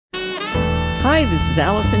Hi, this is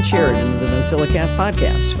Allison Sheridan of the NosillaCast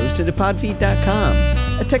podcast, hosted at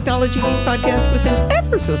podfeed.com, a technology geek podcast with an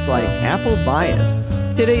ever so slight Apple bias.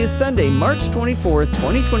 Today is Sunday, March 24th,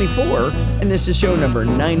 2024, and this is show number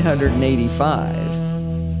 985.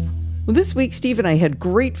 Well, this week, Steve and I had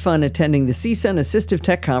great fun attending the CSUN Assistive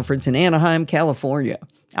Tech Conference in Anaheim, California.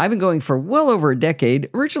 I've been going for well over a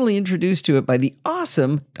decade, originally introduced to it by the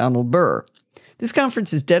awesome Donald Burr. This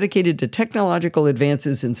conference is dedicated to technological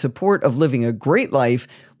advances in support of living a great life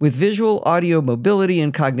with visual, audio, mobility,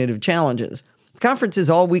 and cognitive challenges. The conference is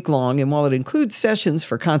all week long, and while it includes sessions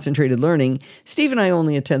for concentrated learning, Steve and I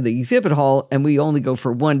only attend the exhibit hall, and we only go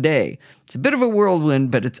for one day. It's a bit of a whirlwind,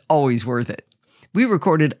 but it's always worth it. We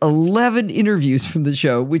recorded 11 interviews from the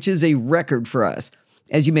show, which is a record for us.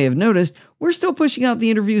 As you may have noticed, we're still pushing out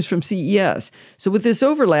the interviews from CES. So with this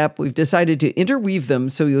overlap, we've decided to interweave them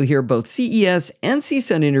so you'll hear both CES and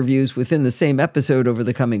CSUN interviews within the same episode over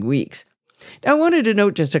the coming weeks. Now, I wanted to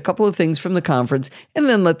note just a couple of things from the conference and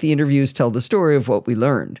then let the interviews tell the story of what we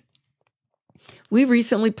learned. We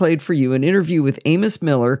recently played for you an interview with Amos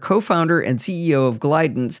Miller, co-founder and CEO of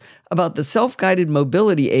Glidance, about the self-guided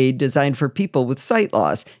mobility aid designed for people with sight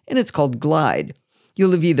loss, and it's called Glide.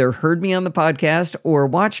 You'll have either heard me on the podcast or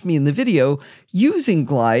watched me in the video using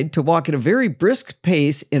Glide to walk at a very brisk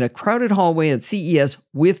pace in a crowded hallway at CES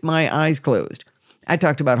with my eyes closed. I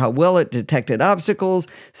talked about how well it detected obstacles,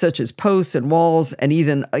 such as posts and walls, and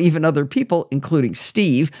even other people, including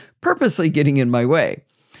Steve, purposely getting in my way.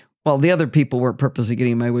 Well, the other people weren't purposely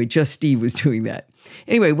getting in my way, just Steve was doing that.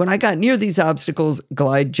 Anyway, when I got near these obstacles,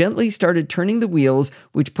 Glide gently started turning the wheels,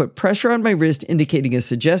 which put pressure on my wrist, indicating a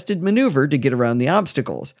suggested maneuver to get around the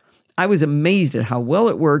obstacles. I was amazed at how well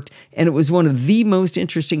it worked, and it was one of the most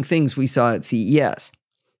interesting things we saw at CES.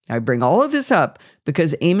 I bring all of this up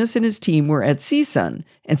because Amos and his team were at CSUN,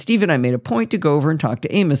 and Steve and I made a point to go over and talk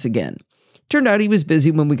to Amos again. Turned out he was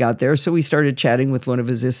busy when we got there, so we started chatting with one of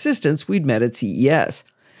his assistants we'd met at CES.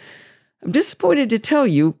 I'm disappointed to tell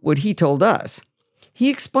you what he told us.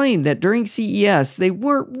 He explained that during CES, they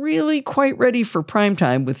weren't really quite ready for prime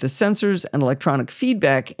time with the sensors and electronic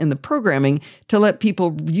feedback in the programming to let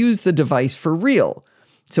people use the device for real.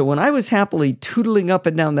 So when I was happily tootling up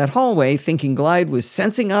and down that hallway, thinking Glide was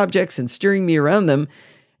sensing objects and steering me around them,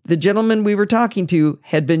 the gentleman we were talking to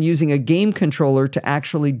had been using a game controller to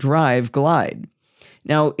actually drive Glide.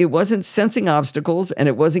 Now, it wasn't sensing obstacles, and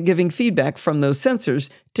it wasn't giving feedback from those sensors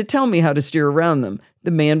to tell me how to steer around them. The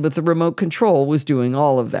man with the remote control was doing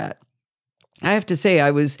all of that. I have to say, I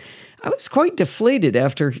was quite deflated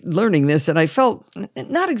after learning this, and I felt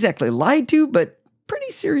not exactly lied to, but pretty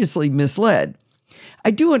seriously misled. I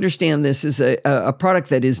do understand this is a product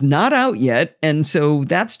that is not out yet, and so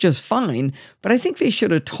that's just fine, but I think they should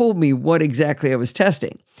have told me what exactly I was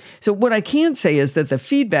testing. So what I can say is that the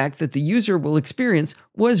feedback that the user will experience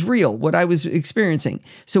was real, what I was experiencing.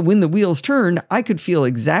 So when the wheels turned, I could feel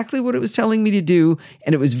exactly what it was telling me to do,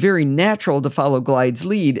 and it was very natural to follow Glide's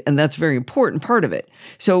lead, and that's a very important part of it.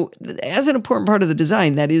 So as an important part of the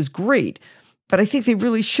design, that is great. But I think they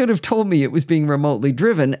really should have told me it was being remotely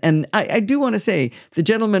driven. And I do want to say, the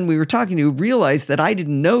gentleman we were talking to realized that I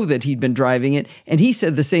didn't know that he'd been driving it. And he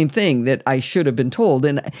said the same thing, that I should have been told.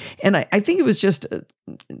 And I think it was just,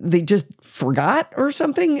 they just forgot or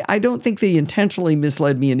something. I don't think they intentionally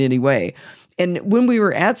misled me in any way. And when we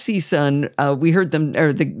were at CSUN, we heard them,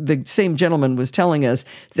 or the same gentleman was telling us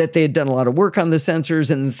that they had done a lot of work on the sensors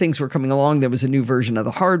and things were coming along. There was a new version of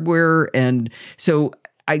the hardware. And so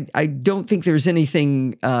I don't think there's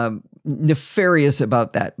anything nefarious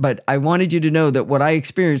about that, but I wanted you to know that what I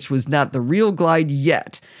experienced was not the real Glide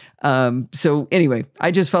yet. So anyway,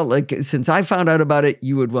 I just felt like since I found out about it,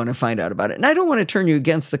 you would want to find out about it. And I don't want to turn you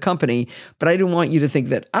against the company, but I didn't want you to think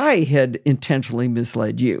that I had intentionally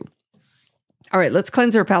misled you. All right, let's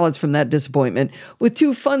cleanse our palates from that disappointment with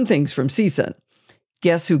two fun things from CSUN.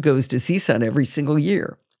 Guess who goes to CSUN every single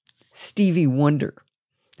year? Stevie Wonder.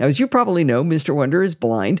 Now, as you probably know, Mr. Wonder is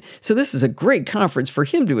blind, so this is a great conference for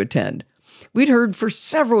him to attend. We'd heard for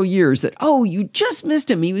several years that, oh, you just missed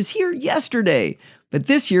him. He was here yesterday. But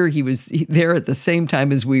this year, he was there at the same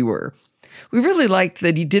time as we were. We really liked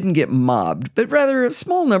that he didn't get mobbed, but rather a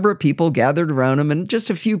small number of people gathered around him and just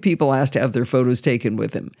a few people asked to have their photos taken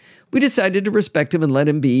with him. We decided to respect him and let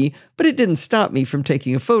him be, but it didn't stop me from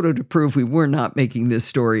taking a photo to prove we were not making this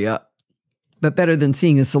story up. But better than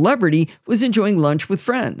seeing a celebrity was enjoying lunch with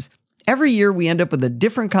friends. Every year, we end up with a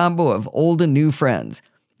different combo of old and new friends.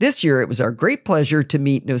 This year, it was our great pleasure to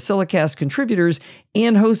meet NosillaCast contributors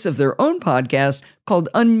and hosts of their own podcast called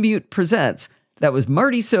Unmute Presents. That was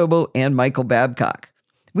Marty Sobo and Michael Babcock.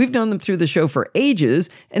 We've known them through the show for ages,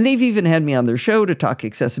 and they've even had me on their show to talk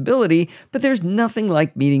accessibility, but there's nothing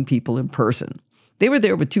like meeting people in person. They were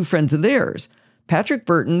there with two friends of theirs. Patrick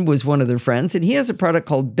Burton was one of their friends, and he has a product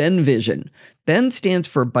called BenVision. Ben stands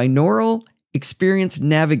for Binaural Experience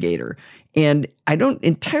Navigator. And I don't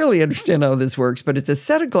entirely understand how this works, but it's a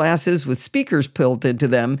set of glasses with speakers built into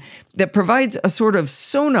them that provides a sort of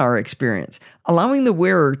sonar experience, allowing the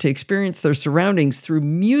wearer to experience their surroundings through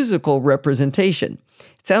musical representation.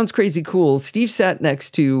 It sounds crazy cool. Steve sat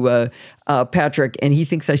next to Patrick, and he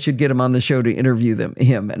thinks I should get him on the show to interview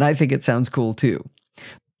him. And I think it sounds cool too.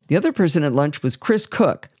 The other person at lunch was Chris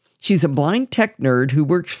Cook. She's a blind tech nerd who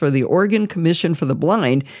works for the Oregon Commission for the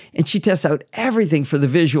Blind, and she tests out everything for the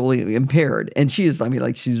visually impaired. And she is,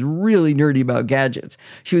 she's really nerdy about gadgets.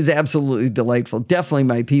 She was absolutely delightful, definitely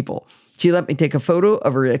my people. She let me take a photo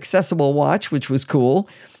of her accessible watch, which was cool.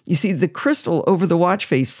 You see, the crystal over the watch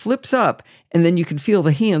face flips up, and then you can feel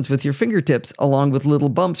the hands with your fingertips along with little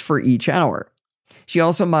bumps for each hour. She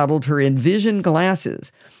also modeled her InVision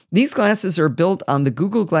glasses. These glasses are built on the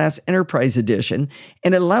Google Glass Enterprise Edition,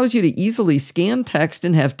 and it allows you to easily scan text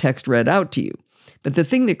and have text read out to you. But the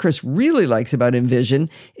thing that Chris really likes about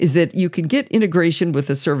InVision is that you can get integration with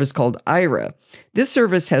a service called Aira. This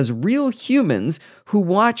service has real humans who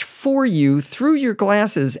watch for you through your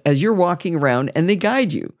glasses as you're walking around, and they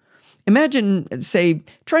guide you. Imagine, say,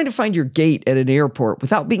 trying to find your gate at an airport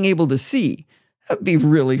without being able to see. That would be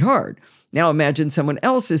really hard. Now imagine someone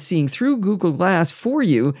else is seeing through Google Glass for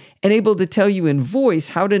you and able to tell you in voice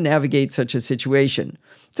how to navigate such a situation.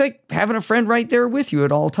 It's like having a friend right there with you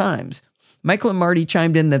at all times. Michael and Marty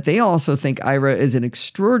chimed in that they also think Aira is an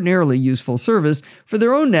extraordinarily useful service for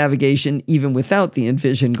their own navigation, even without the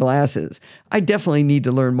InVision glasses. I definitely need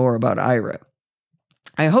to learn more about Aira.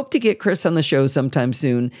 I hope to get Chris on the show sometime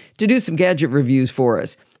soon to do some gadget reviews for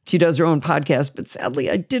us. She does her own podcast, but sadly,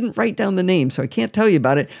 I didn't write down the name, so I can't tell you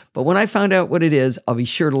about it. But when I find out what it is, I'll be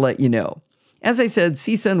sure to let you know. As I said,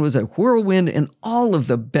 CSUN was a whirlwind in all of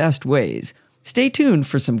the best ways. Stay tuned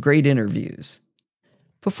for some great interviews.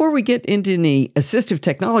 Before we get into any assistive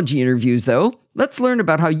technology interviews, though, let's learn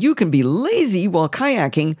about how you can be lazy while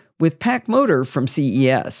kayaking with PacMotor from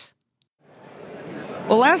CES.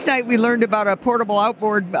 Well, last night we learned about a portable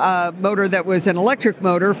outboard motor that was an electric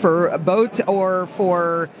motor for boats or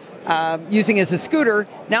for using as a scooter.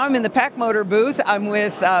 Now I'm in the PacMotor booth. I'm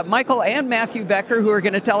with Michael and Matthew Becker, who are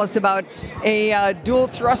going to tell us about a dual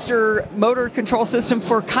thruster motor control system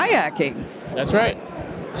for kayaking. That's right.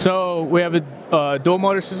 So we have a dual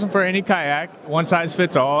motor system for any kayak, one size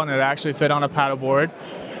fits all, and it actually fit on a paddleboard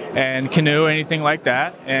and canoe, anything like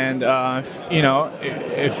that. And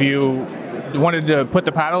if you wanted to put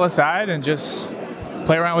the paddle aside and just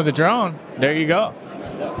play around with the drone, there you go.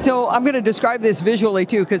 So I'm going to describe this visually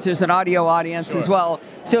too, because there's an audio audience as well.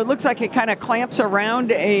 So it looks like it kind of clamps around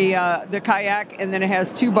the kayak, and then it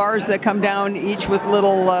has two bars that come down, each with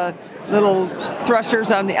little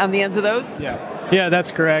thrusters on the ends of those. Yeah,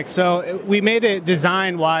 that's correct. So we made it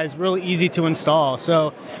design-wise really easy to install.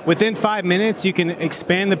 So within 5 minutes, you can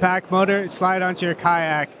expand the PacMotor, slide onto your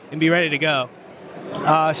kayak, and be ready to go.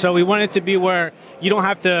 So we want it to be where you don't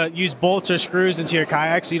have to use bolts or screws into your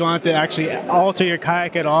kayak, so you don't have to actually alter your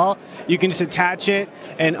kayak at all. You can just attach it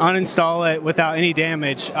and uninstall it without any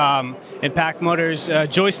damage. And PacMotor's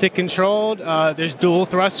joystick controlled. There's dual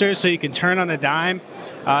thrusters, so you can turn on a dime,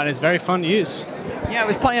 and it's very fun to use. Yeah, I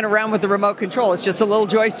was playing around with the remote control. It's just a little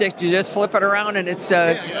joystick. You just flip it around, and it's.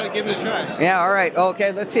 Yeah, you gotta give it a try. Yeah, all right.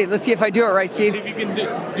 Okay, let's see. Let's see if I do it right, Steve. See if you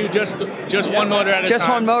can do just one motor at a time. Just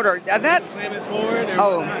one motor. That's. Slam it forward.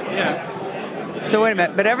 Oh. Yeah. So wait a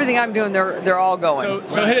minute. But everything I'm doing, they're all going.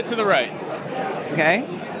 So hit it to the right. Okay.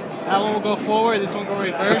 That one will go forward. This one will go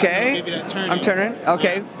reverse. Okay. Give you that turning. I'm turning.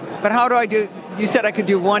 Okay. But how do I do? You said I could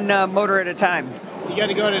do one motor at a time. You got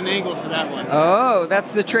to go at an angle for that one. Oh,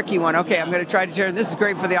 that's the tricky one. Okay, I'm going to try to turn. This is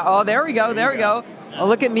great for the. Oh, there we go. There we go. Oh,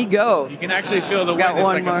 look at me go. You can actually feel the wind.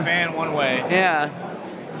 It's like a fan one way.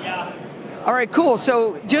 Yeah. All right, cool.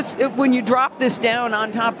 So just when you drop this down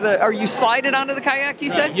on top of or you slide it onto the kayak, you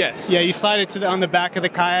said? Yes. Yeah, you slide it on the back of the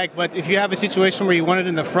kayak, but if you have a situation where you want it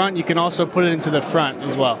in the front, you can also put it into the front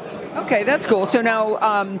as well. Okay, that's cool. So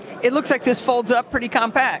now it looks like this folds up pretty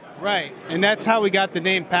compact. Right, and that's how we got the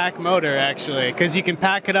name PacMotor, actually, because you can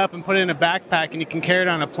pack it up and put it in a backpack, and you can carry it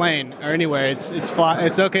on a plane or anywhere. It's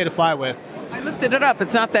okay to fly with. I lifted it up.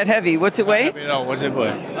 It's not that heavy. What's it weigh? No, what's it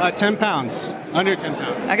weigh? 10 pounds, under 10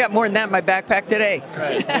 pounds. I got more than that in my backpack today. That's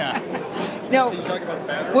right, yeah. Now,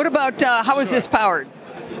 what about how is this powered?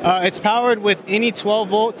 It's powered with any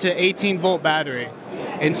 12-volt to 18-volt battery.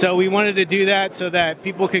 And so we wanted to do that so that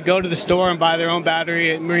people could go to the store and buy their own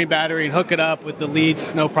battery, marine battery, and hook it up with the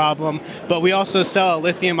leads, no problem. But we also sell a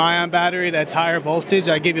lithium-ion battery that's higher voltage.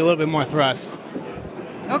 I give you a little bit more thrust.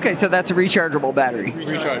 Okay, so that's a rechargeable battery.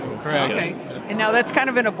 Rechargeable, correct. Okay. And now that's kind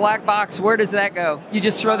of in a black box. Where does that go? You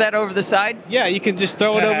just throw that over the side? Yeah, you can just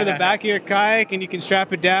throw it over the back of your kayak and you can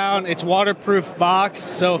strap it down. It's waterproof box,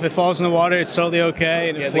 so if it falls in the water, it's totally okay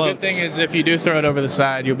and it floats. The good thing is if you do throw it over the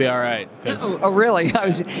side, you'll be all right. Oh, really?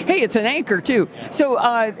 Hey, it's an anchor too. So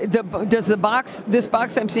does this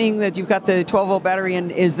box I'm seeing that you've got the 12-volt battery in,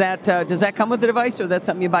 does that come with the device, or that's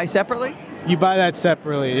something you buy separately? You buy that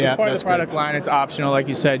separately, yeah. It's part of the product line. It's optional, like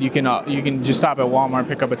you said. You can just stop at Walmart and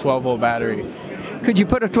pick up a 12-volt battery. Could you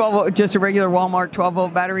put just a regular Walmart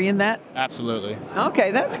 12-volt battery in that? Absolutely.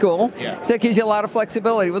 Okay, that's cool. Yeah. So it gives you a lot of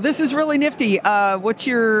flexibility. Well, this is really nifty. What's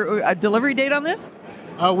your delivery date on this?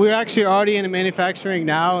 We're actually already in manufacturing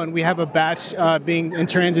now, and we have a batch being in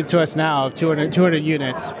transit to us now of 200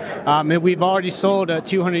 units. And we've already sold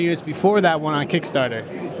 200 units before that one on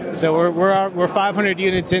Kickstarter. So we're 500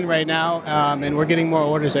 units in right now, and we're getting more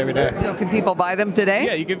orders every day. So can people buy them today?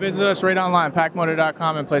 Yeah, you can visit us right online,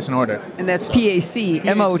 PacMotor.com, and place an order. And that's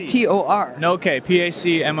PacMotor. No K,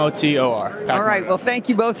 PacMotor. All right, well, thank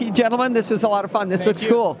you both, you gentlemen. This was a lot of fun. This looks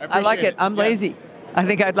cool. I like it. I'm lazy. I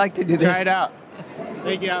think I'd like to do this. Try it out.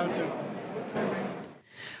 Thank you, Allison.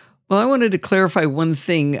 Well, I wanted to clarify one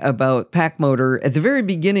thing about PacMotor. At the very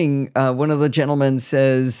beginning, one of the gentlemen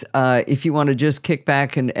says, if you want to just kick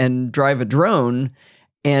back and drive a drone,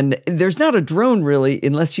 and there's not a drone really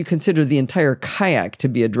unless you consider the entire kayak to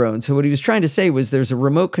be a drone. So what he was trying to say was there's a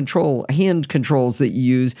remote control, hand controls that you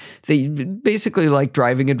use that basically like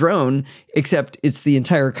driving a drone, except it's the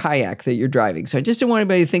entire kayak that you're driving. So I just didn't want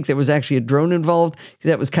anybody to think there was actually a drone involved, because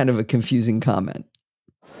that was kind of a confusing comment.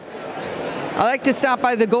 I like to stop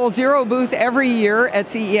by the Goal Zero booth every year at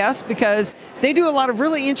CES because they do a lot of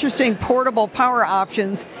really interesting portable power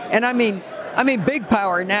options. And I mean big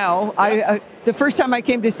power now. The first time I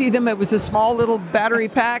came to see them, it was a small little battery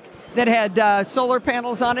pack that had solar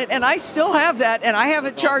panels on it. And I still have that, and I have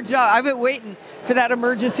it charged up. I've been waiting for that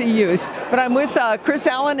emergency use. But I'm with Chris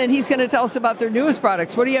Allen, and he's going to tell us about their newest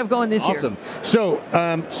products. What do you have going this year? Awesome. So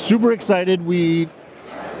super excited. We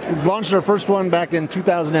launched our first one back in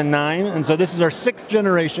 2009, and so this is our 6th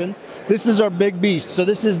generation. This is our big beast. So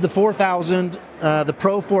this is the 4000, the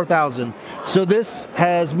Pro 4000. So this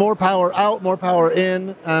has more power out, more power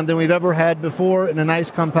in than we've ever had before in a nice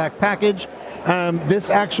compact package. This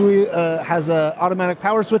actually has an automatic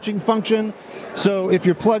power switching function. So if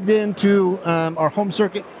you're plugged into our home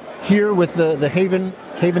circuit here with the Haven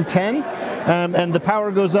 10, and the power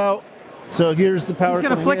goes out. So here's the power. He's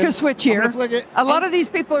going to flick a switch here. I'm gonna flick it. A lot of these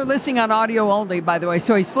people are listening on audio only, by the way.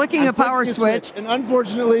 So he's flicking a power switch. And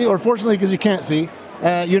unfortunately, or fortunately, because you can't see,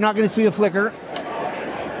 you're not going to see a flicker.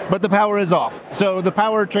 But the power is off. So the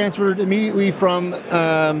power transferred immediately from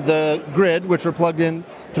the grid, which we're plugged in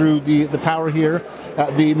through the power here,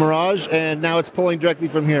 the Mirage, and now it's pulling directly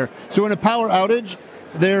from here. So in a power outage,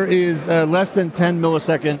 there is less than 10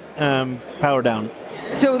 millisecond power down.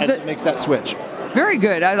 So as it makes that switch. Very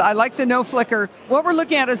good. I like the no flicker. What we're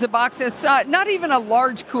looking at is a box that's not even a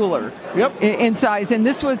large cooler in size. And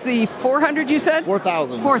this was the 400, you said?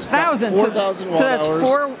 4,000. 4,000. 4,000 watt so that's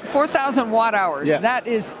hours. 4,000 watt hours.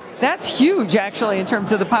 Yes. That's huge, actually, in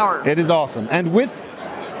terms of the power. It is awesome. And with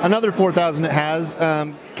another 4,000 it has,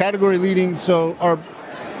 category leading, so our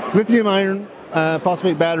lithium iron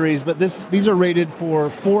phosphate batteries, but these are rated for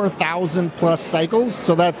 4,000 plus cycles,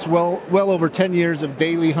 so that's well over 10 years of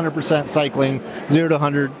daily 100% cycling, 0 to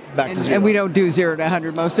 100, back to 0. And we don't do 0 to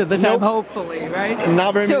 100 most of the time, hopefully, right? And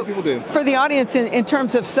not very many people do. For the audience, in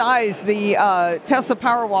terms of size, the Tesla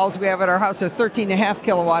Powerwalls we have at our house are 13.5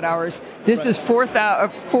 kilowatt hours. This is 4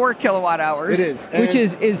 kilowatt hours. It is. Which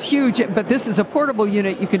is huge, but this is a portable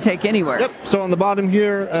unit you can take anywhere. Yep, so on the bottom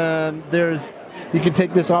here, you can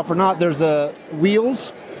take this off or not. There's a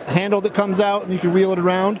wheels handle that comes out, and you can wheel it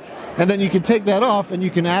around. And then you can take that off, and you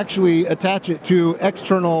can actually attach it to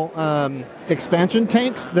external expansion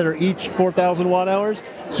tanks that are each 4,000 watt hours.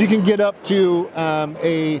 So you can get up to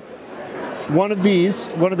one of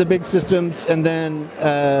the big systems, and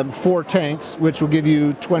then 4 tanks, which will give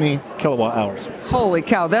you 20 kilowatt hours. Holy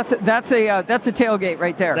cow! That's a tailgate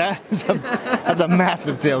right there. That's a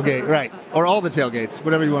massive tailgate, right? Or all the tailgates,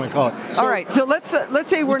 whatever you want to call it. So all right. So let's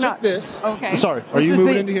say we're not this. Okay. Sorry. Are you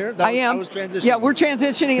moving into here? I am. I was transitioning. Yeah, we're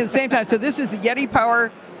transitioning at the same time. So this is the Yeti Power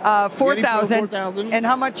 4,000. 4,000. And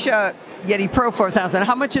how much, Yeti Pro 4,000,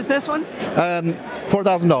 how much is this one?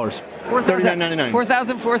 $4,000.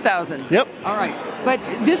 $39.99. 4,000. Yep. All right. But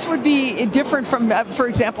this would be different from, for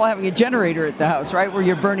example, having a generator at the house, right? Where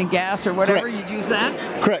you're burning gas or whatever. Correct. You'd use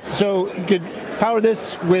that? Correct. So you could power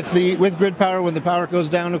this with grid power. When the power goes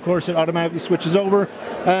down, of course, it automatically switches over.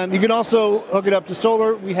 You can also hook it up to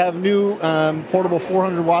solar. We have new portable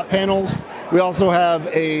 400-watt panels. We also have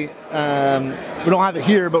we don't have it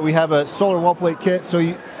here, but we have a solar wall plate kit. So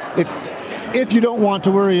if you don't want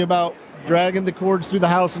to worry about dragging the cords through the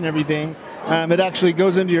house and everything, it actually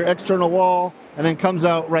goes into your external wall and then comes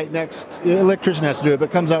out right next. The electrician has to do it, but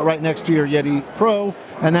comes out right next to your Yeti Pro.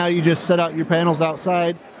 And now you just set out your panels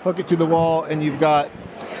outside, hook it to the wall, and you've got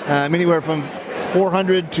anywhere from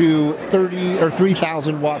 400 to 30 or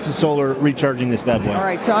 3,000 watts of solar recharging this bad boy. All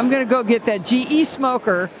right, so I'm going to go get that GE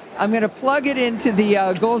smoker. I'm going to plug it into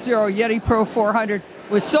the Goal Zero Yeti Pro 400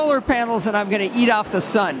 with solar panels, and I'm going to eat off the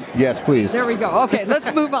sun. Yes, please. There we go. Okay,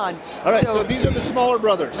 let's move on. All right, so these are the smaller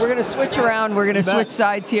brothers. We're going to switch around. We're going to switch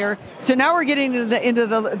sides here. So now we're getting into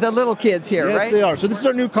the little kids here, yes, right? Yes, they are. So this is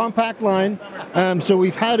our new compact line. So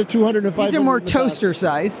we've had a 200 and 500. These are more toaster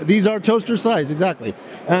size. These are toaster size, exactly.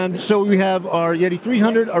 So we have our Yeti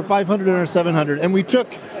 300, our 500, and our 700. And we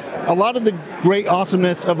took a lot of the great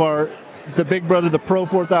awesomeness of the big brother, the Pro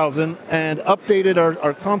 4000, and updated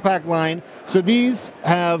our compact line. So these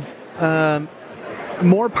have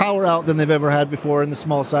more power out than they've ever had before in the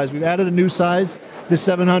small size. We've added a new size, the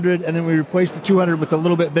 700, and then we replaced the 200 with a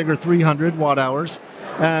little bit bigger 300 watt hours.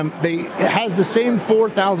 It has the same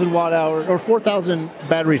 4,000 watt hour or 4,000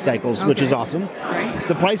 battery cycles, which is awesome. Right.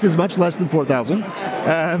 The price is much less than 4,000.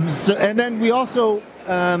 And then we also,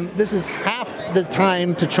 this is half the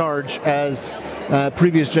time to charge as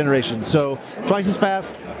previous generations. So twice as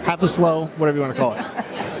fast, half as slow, whatever you want to call it.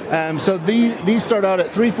 So these start out at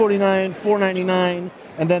 $349, $499,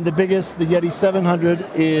 and then the biggest, the Yeti 700,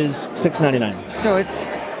 is $699. So it's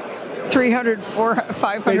 300, 400,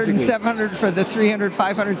 500, Basically. and 700 for the 300,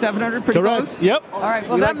 500, 700. Pretty Correct. close? Yep. All right.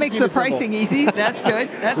 Well, We that like to makes keep the it simple. pricing easy. That's good.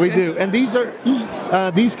 That's We good. do, and these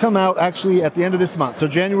come out actually at the end of this month. So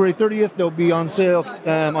January 30th, they'll be on sale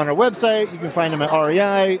on our website. You can find them at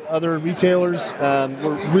REI, other retailers.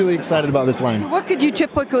 We're really excited about this line. So what could you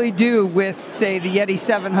typically do with, say, the Yeti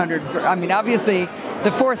 700? I mean, obviously,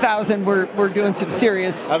 the 4,000, we're doing some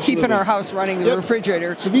serious, keeping our house running, the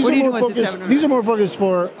refrigerator. So these what are are you more doing with the focused. 700? These are more focused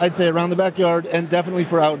for, I'd say, around the backyard and definitely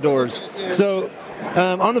for outdoors. So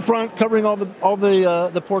on the front, covering all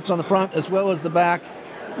the ports on the front as well as the back,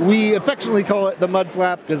 we affectionately call it the mud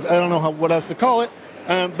flap because I don't know what else to call it.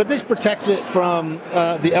 But this protects it from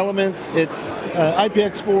the elements. It's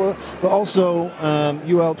IPX4, but also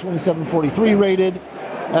UL 2743 rated.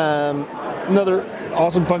 Another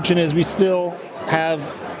awesome function is we still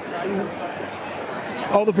have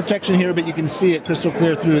all the protection here, but you can see it crystal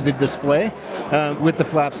clear through the display with the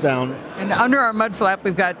flaps down. And under our mud flap,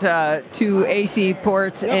 we've got 2 AC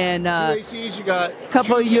ports and 2 ACs, you got a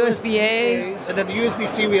couple of 2 USB-A. and then the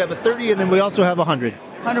USB-C we have a 30, and then we also have 100.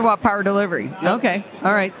 100-watt power delivery. Okay.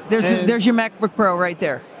 All right. There's your MacBook Pro right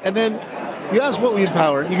there. And then you asked what we would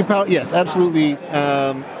power. You can power, yes, absolutely,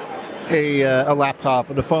 a laptop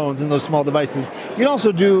and the phones and those small devices. You can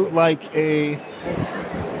also do like a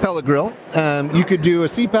pellet grill. You could do a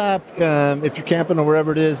CPAP if you're camping or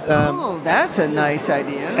wherever it is. Oh, that's a nice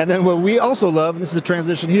idea. And then what we also love, and this is a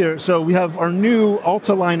transition here, so we have our new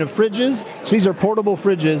Alta line of fridges. So these are portable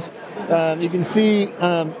fridges. You can see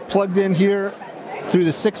plugged in here through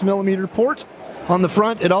the 6mm port on the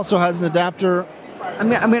front. It also has an adapter. I'm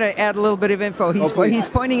going to add a little bit of info. He's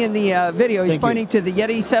pointing in the video. He's pointing to the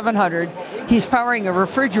Yeti 700. He's powering a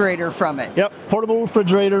refrigerator from it. Yep, portable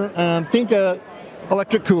refrigerator. Think a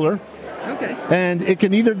electric cooler. Okay. And it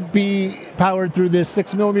can either be powered through this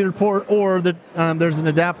 6mm port or there's an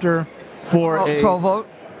adapter for a 12-volt.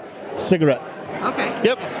 cigarette. Okay.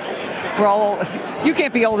 Yep. We're all old. You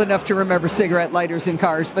can't be old enough to remember cigarette lighters in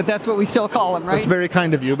cars, but that's what we still call them, right? That's very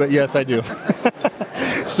kind of you, but yes, I do.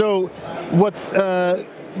 So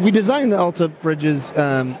we designed the Alta fridges.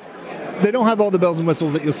 They don't have all the bells and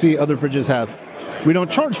whistles that you'll see other fridges have. We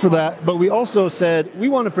don't charge for that, but we also said we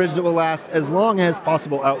want a fridge that will last as long as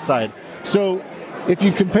possible outside. So if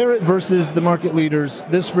you compare it versus the market leaders,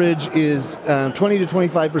 this fridge is 20 to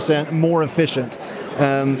 25% more efficient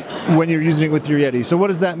when you're using it with your Yeti. So what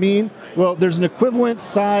does that mean? Well, there's an equivalent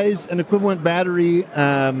size, an equivalent battery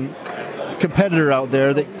competitor out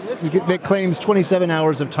there that claims 27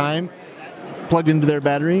 hours of time plugged into their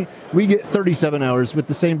battery. We get 37 hours with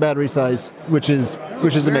the same battery size, which is Very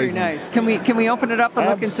amazing. nice. Can we open it up and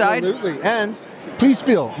look inside? Absolutely. And please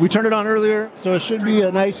feel. We turned it on earlier, so it should be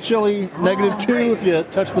a nice chilly -2. If you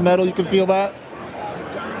touch the metal, you can feel that.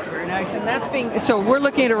 Very nice. And that's so we're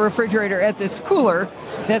looking at a refrigerator at this cooler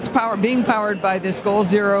that's being powered by this Goal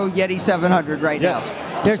Zero Yeti 700 right Yes.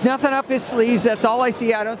 now. There's nothing up his sleeves. That's all I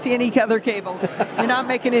see. I don't see any other cables. You're not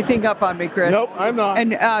making anything up on me, Chris. Nope, I'm not.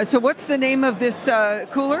 And so what's the name of this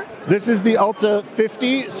cooler? This is the Alta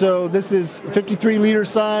 50, so this is 53-liter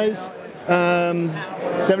size,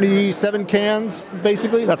 77 cans,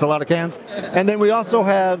 basically. That's a lot of cans. And then we also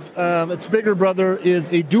have, its bigger brother is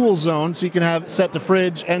a dual zone, so you can have set to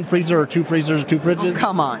fridge and freezer, or 2 freezers or 2 fridges. Oh,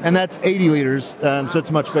 come on. And that's 80 liters, so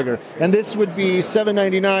it's much bigger. And this would be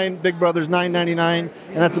 $7.99, Big Brother's $9.99,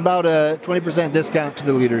 and that's about a 20% discount to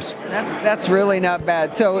the liters. That's really not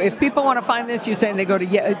bad. So if people want to find this, you're saying they go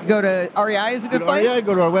to REI is a good place? REI,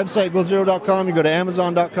 go to our website, goalzero.com, you go to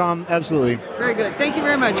amazon.com, absolutely. Very good. Thank you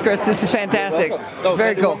very much, Chris. This is fantastic. Oh,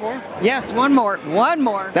 Very can I do cool. one more? Yes, one more. One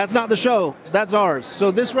more. That's not the show. That's ours.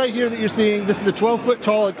 So this right here that you're seeing, this is a 12-foot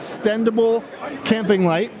tall extendable camping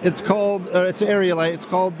light. It's called, it's an area light. It's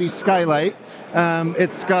called the Skylight.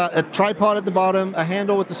 It's got a tripod at the bottom, a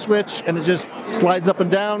handle with the switch, and it just slides up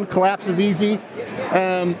and down, collapses easy.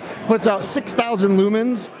 Puts out 6,000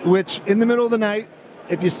 lumens, which in the middle of the night,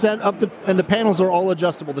 if you set up and the panels are all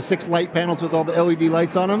adjustable, the 6 light panels with all the LED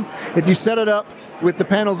lights on them. If you set it up with the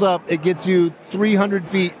panels up, it gets you 300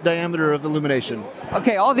 feet diameter of illumination.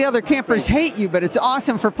 Okay, all the other campers hate you, but it's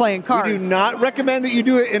awesome for playing cards. We do not recommend that you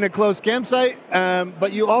do it in a closed campsite,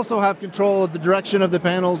 but you also have control of the direction of the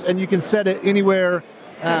panels, and you can set it anywhere.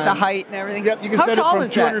 Set the height and everything. Yep, you can How set it tall from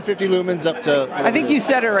is 250 lumens up to... I think you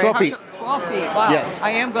said it right. 12 feet. 12 feet, wow. Yes.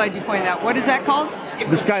 I am glad you pointed out. What is that called?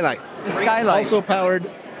 The Skylight. The Skylight. Also powered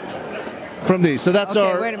from these. So that's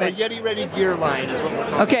Okay, our wait a minute. Yeti Ready gear line is what we're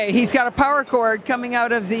calling. Okay, he's got a power cord coming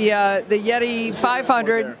out of the Yeti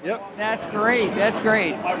 500. Yep. That's great. That's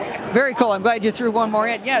great. Very cool. I'm glad you threw one more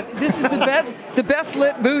in. Yeah, this is the best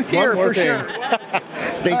lit booth here One more for thing. sure.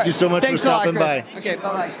 Thank you so much for Thanks a lot, stopping Chris. by. Okay,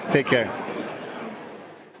 bye-bye. Take care.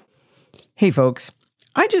 Hey, folks.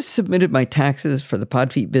 I just submitted my taxes for the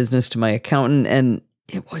Podfeet business to my accountant, and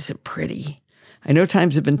it wasn't pretty. I know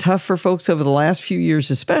times have been tough for folks over the last few years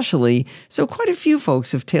especially, so quite a few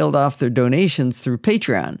folks have tailed off their donations through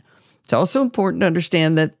Patreon. It's also important to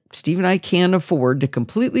understand that Steve and I can't afford to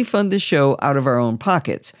completely fund this show out of our own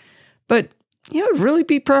pockets. But it would really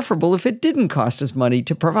be preferable if it didn't cost us money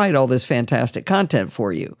to provide all this fantastic content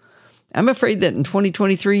for you. I'm afraid that in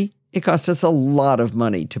 2023, it costs us a lot of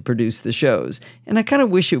money to produce the shows, and I kind of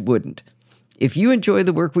wish it wouldn't. If you enjoy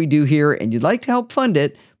the work we do here and you'd like to help fund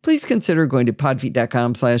it, please consider going to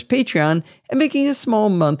podfeet.com/Patreon and making a small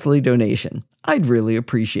monthly donation. I'd really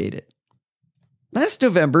appreciate it. Last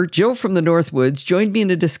November, Jill from the Northwoods joined me in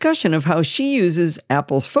a discussion of how she uses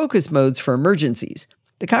Apple's focus modes for emergencies.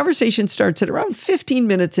 The conversation starts at around 15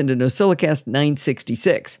 minutes into NosillaCast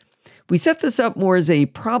 966. We set this up more as a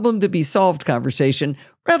problem-to-be-solved conversation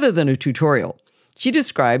rather than a tutorial. She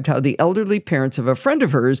described how the elderly parents of a friend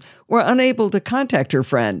of hers were unable to contact her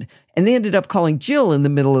friend, and they ended up calling Jill in the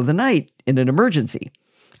middle of the night in an emergency.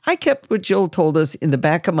 I kept what Jill told us in the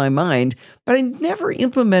back of my mind, but I never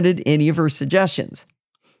implemented any of her suggestions.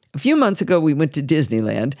 A few months ago, we went to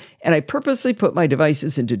Disneyland, and I purposely put my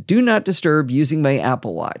devices into Do Not Disturb using my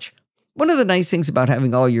Apple Watch. One of the nice things about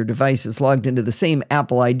having all your devices logged into the same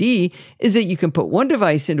Apple ID is that you can put one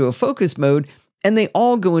device into a focus mode and they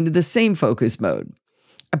all go into the same focus mode.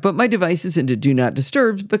 I put my devices into Do Not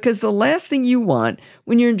Disturb because the last thing you want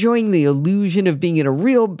when you're enjoying the illusion of being in a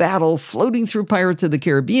real battle floating through Pirates of the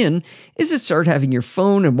Caribbean is to start having your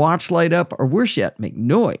phone and watch light up or worse yet, make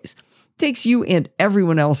noise. It takes you and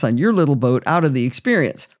everyone else on your little boat out of the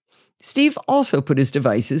experience. Steve also put his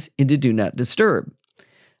devices into Do Not Disturb.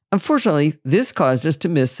 Unfortunately, this caused us to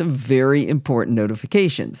miss some very important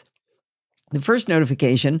notifications. The first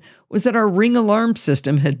notification was that our Ring alarm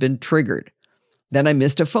system had been triggered. Then I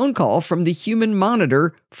missed a phone call from the human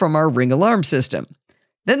monitor from our Ring alarm system.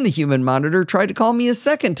 Then the human monitor tried to call me a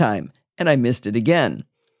second time, and I missed it again.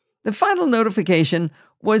 The final notification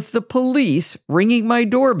was the police ringing my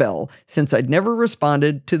doorbell since I'd never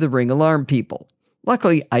responded to the Ring alarm people.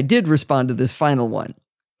 Luckily, I did respond to this final one.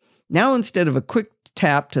 Now, instead of a quick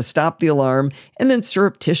tap to stop the alarm and then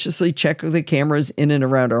surreptitiously check the cameras in and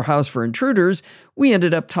around our house for intruders, we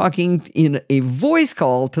ended up talking in a voice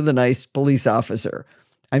call to the nice police officer.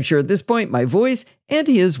 I'm sure at this point my voice and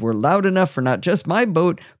his were loud enough for not just my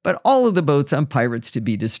boat, but all of the boats on Pirates to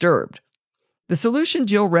be disturbed. The solution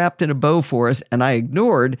Jill wrapped in a bow for us and I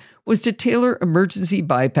ignored was to tailor emergency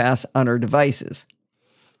bypass on our devices.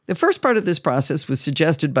 The first part of this process was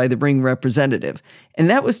suggested by the Ring representative, and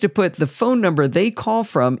that was to put the phone number they call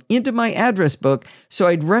from into my address book so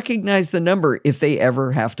I'd recognize the number if they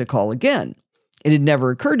ever have to call again. It had never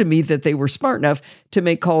occurred to me that they were smart enough to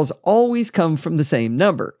make calls always come from the same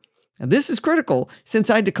number. Now, this is critical since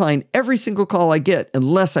I decline every single call I get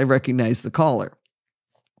unless I recognize the caller.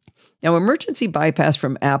 Now, emergency bypass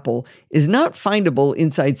from Apple is not findable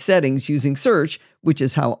inside settings using search, which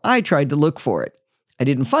is how I tried to look for it. I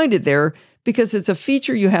didn't find it there because it's a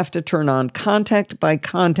feature you have to turn on contact by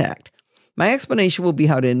contact. My explanation will be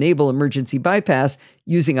how to enable emergency bypass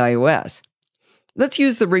using iOS. Let's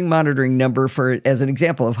use the Ring monitoring number as an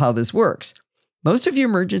example of how this works. Most of your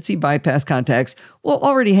emergency bypass contacts will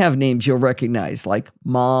already have names you'll recognize, like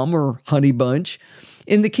Mom or Honey Bunch.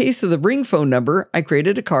 In the case of the Ring phone number, I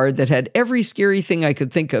created a card that had every scary thing I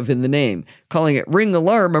could think of in the name, calling it Ring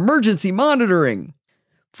Alarm Emergency Monitoring.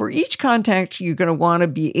 For each contact you're going to want to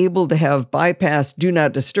be able to have bypass Do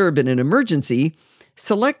Not Disturb in an emergency,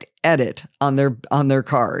 select Edit on their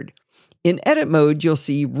card. In Edit mode, you'll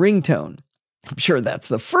see Ringtone. I'm sure that's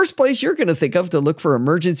the first place you're going to think of to look for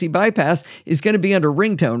emergency bypass is going to be under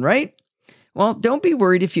Ringtone, right? Well, don't be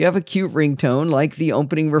worried if you have a cute ringtone like the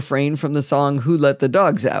opening refrain from the song Who Let the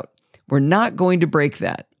Dogs Out. We're not going to break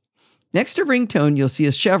that. Next to ringtone, you'll see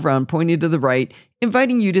a chevron pointing to the right,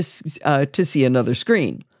 inviting you to see another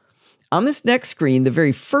screen. On this next screen, the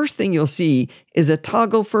very first thing you'll see is a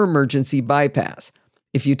toggle for emergency bypass.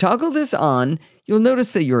 If you toggle this on, you'll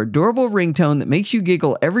notice that your adorable ringtone that makes you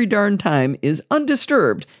giggle every darn time is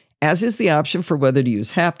undisturbed, as is the option for whether to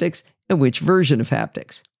use haptics and which version of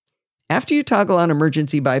haptics. After you toggle on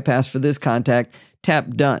emergency bypass for this contact, tap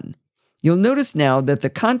Done. You'll notice now that the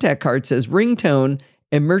contact card says Ringtone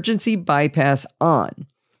Emergency Bypass On.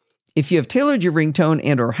 If you have tailored your ringtone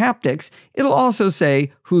and or haptics, it'll also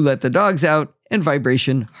say Who Let the Dogs Out and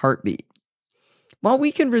Vibration Heartbeat. While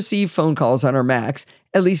we can receive phone calls on our Macs,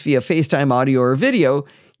 at least via FaceTime audio or video,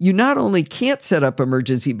 you not only can't set up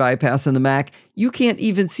emergency bypass on the Mac, you can't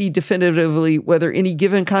even see definitively whether any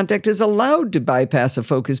given contact is allowed to bypass a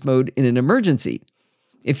focus mode in an emergency.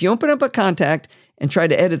 If you open up a contact and try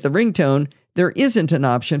to edit the ringtone, there isn't an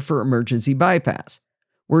option for emergency bypass.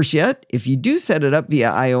 Worse yet, if you do set it up via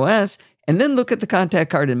iOS and then look at the contact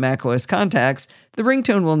card in macOS contacts, the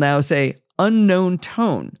ringtone will now say unknown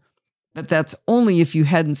tone. But that's only if you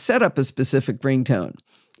hadn't set up a specific ringtone.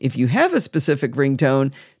 If you have a specific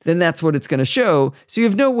ringtone, then that's what it's going to show, so you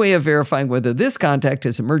have no way of verifying whether this contact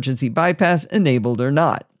has emergency bypass enabled or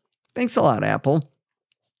not. Thanks a lot, Apple.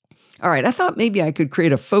 All right, I thought maybe I could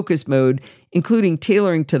create a focus mode, including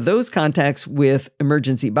tailoring to those contacts with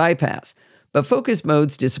emergency bypass. But focus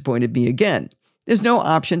modes disappointed me again. There's no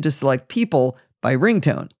option to select people by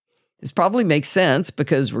ringtone. This probably makes sense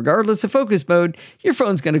because regardless of focus mode, your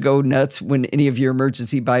phone's going to go nuts when any of your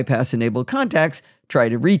emergency bypass enabled contacts try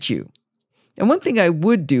to reach you. And one thing I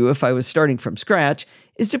would do if I was starting from scratch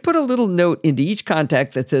is to put a little note into each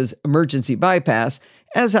contact that says emergency bypass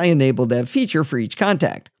as I enable that feature for each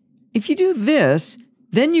contact. If you do this,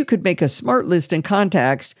 then you could make a smart list in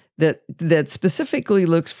contacts that specifically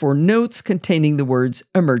looks for notes containing the words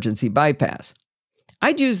emergency bypass.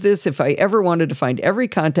 I'd use this if I ever wanted to find every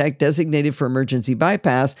contact designated for emergency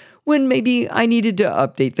bypass when maybe I needed to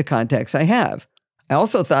update the contacts I have. I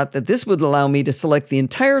also thought that this would allow me to select the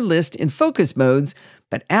entire list in focus modes,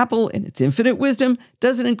 but Apple, in its infinite wisdom,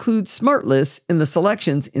 doesn't include smart lists in the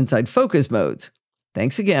selections inside focus modes.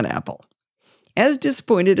 Thanks again, Apple. As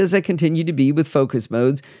disappointed as I continue to be with focus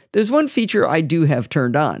modes, there's one feature I do have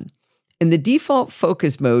turned on. In the default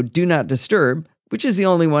focus mode, Do Not Disturb, which is the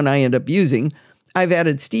only one I end up using, I've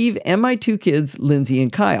added Steve and my two kids, Lindsay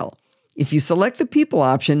and Kyle. If you select the people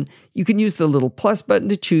option, you can use the little plus button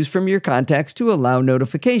to choose from your contacts to allow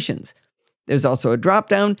notifications. There's also a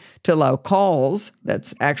drop-down to allow calls,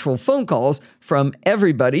 that's actual phone calls, from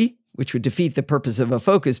everybody, which would defeat the purpose of a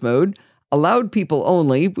focus mode, allowed people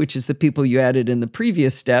only, which is the people you added in the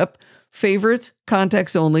previous step, favorites,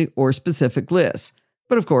 contacts only, or specific lists.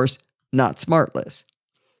 But of course, not smart lists.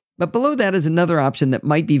 But below that is another option that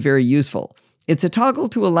might be very useful. It's a toggle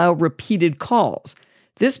to allow repeated calls.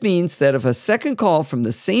 This means that if a second call from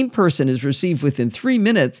the same person is received within 3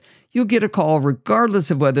 minutes, you'll get a call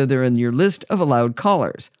regardless of whether they're in your list of allowed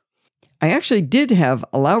callers. I actually did have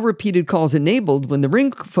allow repeated calls enabled when the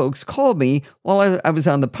Ring folks called me while I was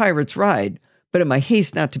on the Pirates ride, but in my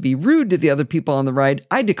haste not to be rude to the other people on the ride,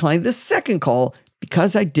 I declined the second call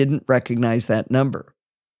because I didn't recognize that number.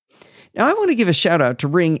 Now, I want to give a shout out to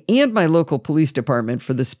Ring and my local police department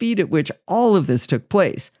for the speed at which all of this took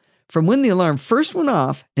place. From when the alarm first went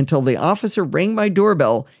off until the officer rang my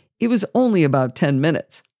doorbell, it was only about 10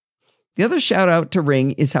 minutes. The other shout out to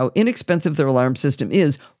Ring is how inexpensive their alarm system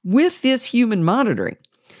is with this human monitoring.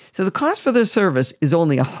 So the cost for their service is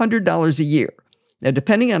only $100 a year. Now,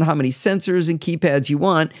 depending on how many sensors and keypads you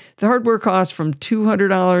want, the hardware costs from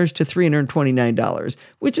 $200 to $329,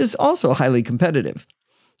 which is also highly competitive.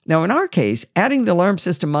 Now, in our case, adding the alarm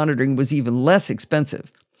system monitoring was even less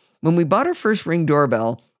expensive. When we bought our first Ring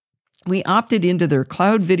doorbell, we opted into their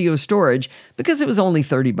cloud video storage because it was only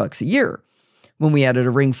 $30 a year. When we added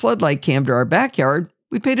a Ring floodlight cam to our backyard,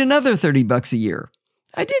 we paid another $30 a year.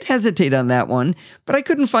 I did hesitate on that one, but I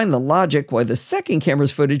couldn't find the logic why the second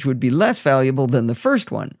camera's footage would be less valuable than the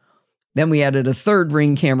first one. Then we added a third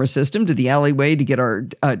Ring camera system to the alleyway to get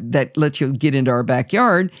that lets you get into our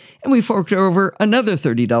backyard, and we forked over another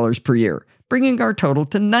 $30 per year, bringing our total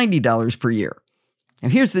to $90 per year. Now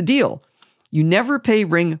here's the deal. You never pay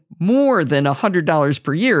Ring more than $100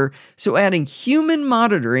 per year, so adding human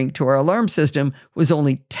monitoring to our alarm system was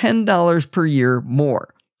only $10 per year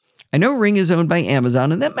more. I know Ring is owned by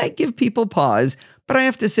Amazon, and that might give people pause, but I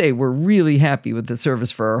have to say we're really happy with the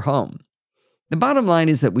service for our home. The bottom line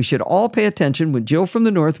is that we should all pay attention when Jill from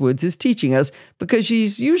the Northwoods is teaching us because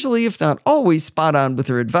she's usually, if not always, spot on with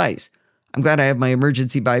her advice. I'm glad I have my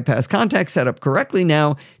emergency bypass contact set up correctly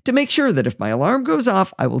now to make sure that if my alarm goes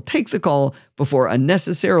off, I will take the call before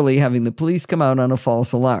unnecessarily having the police come out on a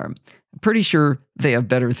false alarm. I'm pretty sure they have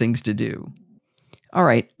better things to do. All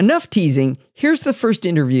right, enough teasing. Here's the first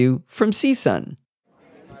interview from CSUN.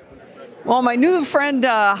 Well, my new friend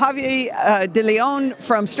Javier de Leon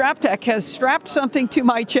from StrapTech has strapped something to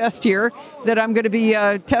my chest here that I'm going to be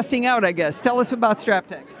testing out, I guess. Tell us about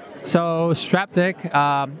StrapTech. So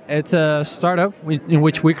StrapTech, it's a startup in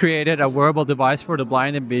which we created a wearable device for the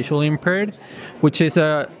blind and visually impaired, which is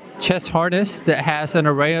a chest harness that has an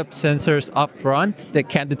array of sensors up front that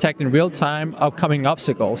can detect in real time upcoming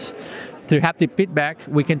obstacles. Through haptic feedback,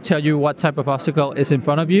 we can tell you what type of obstacle is in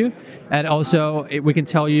front of you, and also we can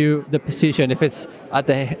tell you the position. If it's at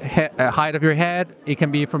the height of your head, it can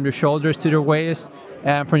be from your shoulders to your waist,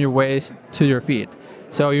 and from your waist to your feet.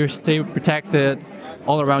 So you stay protected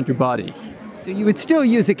all around your body. So you would still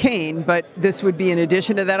use a cane, but this would be in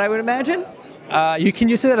addition to that, I would imagine? You can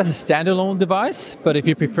use it as a standalone device, but if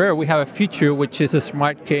you prefer, we have a feature which is a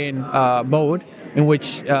smart cane mode, in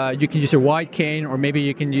which you can use a wide cane, or maybe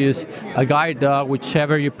you can use a guide dog,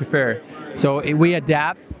 whichever you prefer. So we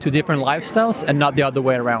adapt to different lifestyles and not the other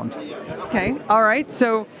way around. Okay, all right.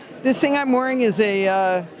 So this thing I'm wearing is a,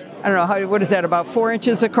 I don't know, what is that, about 4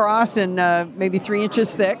 inches across and maybe 3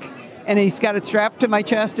 inches thick. And he's got it strapped to my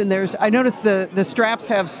chest, and I noticed the straps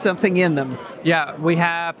have something in them. Yeah, we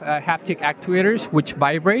have haptic actuators which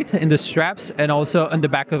vibrate in the straps and also in the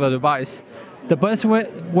back of the device. The best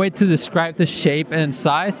way to describe the shape and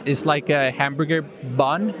size is like a hamburger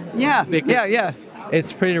bun. Yeah, yeah.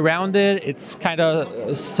 It's pretty rounded. It's kind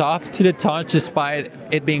of soft to the touch despite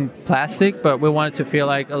it being plastic, but we want it to feel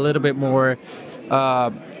like a little bit more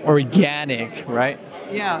organic, right?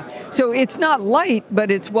 Yeah. So it's not light,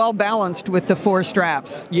 but it's well balanced with the 4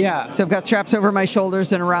 straps. Yeah. So I've got straps over my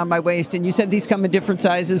shoulders and around my waist. And you said these come in different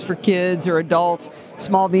sizes for kids or adults,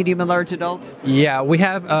 small, medium, and large adults? Yeah, we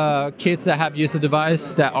have kids that have used the device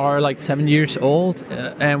that are like 7 years old,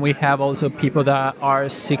 and we have also people that are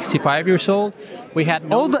 65 years old. We had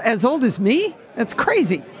as old as me? That's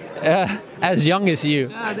crazy. As young as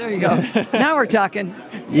you. Ah, there you go. Now we're talking.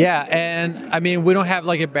 Yeah, and I mean, we don't have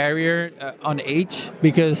like a barrier on age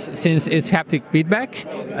because since it's haptic feedback,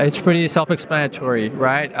 it's pretty self-explanatory,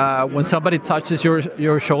 right? When somebody touches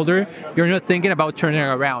your shoulder, you're not thinking about turning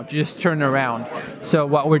around, you just turn around. So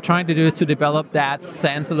what we're trying to do is to develop that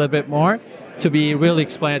sense a little bit more to be really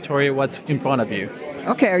explanatory of what's in front of you.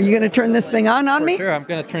 Okay, are you going to turn this thing on me? Sure, I'm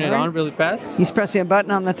going to turn it on really fast. He's pressing a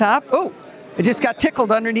button on the top. Oh! It just got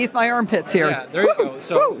tickled underneath my armpits here. Yeah, there you go.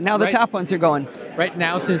 So now the top ones are going. Right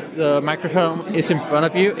now, since the microphone is in front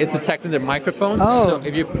of you, it's detecting the microphone. Oh. So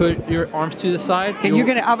if you put your arms to the side... Okay,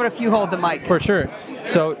 how about if you hold the mic? For sure.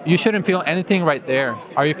 So you shouldn't feel anything right there.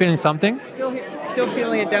 Are you feeling something? Still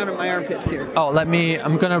feeling it down in my armpits here. Oh,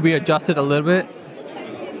 I'm going to readjust it a little bit.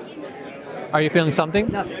 Are you feeling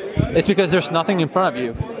something? Nothing. It's because there's nothing in front of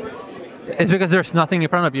you. It's because there's nothing in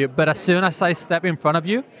front of you. But as soon as I step in front of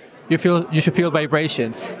you, you should feel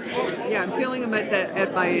vibrations. Yeah, I'm feeling them at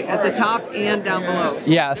the top and down below.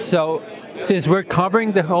 Yeah, so since we're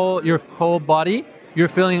covering your whole body, you're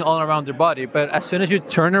feeling all around your body. But as soon as you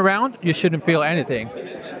turn around, you shouldn't feel anything.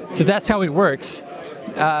 So that's how it works.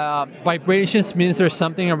 Vibrations means there's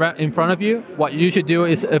something around in front of you. What you should do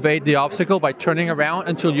is evade the obstacle by turning around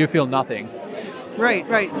until you feel nothing. Right,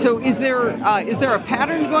 right. So is there a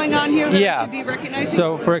pattern going on here that I should be recognizing?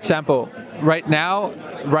 So, for example, right now,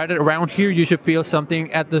 right around here, you should feel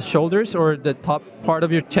something at the shoulders or the top part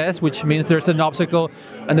of your chest, which means there's an obstacle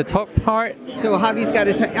on the top part. So Javi's got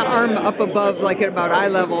his arm up above, like at about eye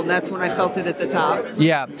level, and that's when I felt it at the top.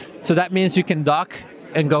 Yeah. So that means you can duck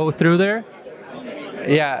and go through there.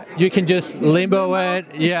 Yeah. You can just limbo it.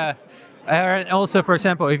 Yeah. And also, for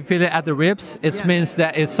example, if you feel it at the ribs, it means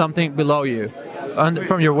that it's something below you,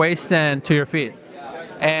 from your waistband to your feet.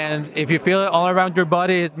 And if you feel it all around your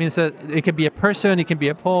body, it means that it can be a person, it can be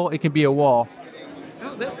a pole, it can be a wall.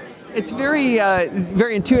 It's very,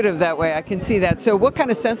 very intuitive that way. I can see that. So what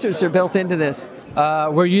kind of sensors are built into this?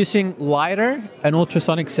 We're using LiDAR and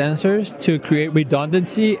ultrasonic sensors to create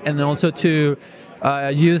redundancy and also to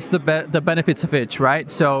use the benefits of each, right?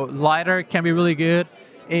 So LiDAR can be really good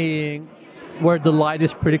in where the light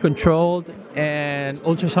is pretty controlled, and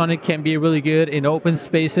ultrasonic can be really good in open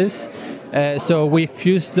spaces. So we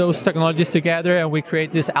fuse those technologies together and we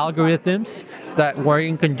create these algorithms that work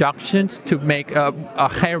in conjunction to make a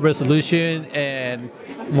higher resolution and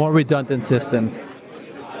more redundant system.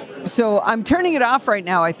 So I'm turning it off right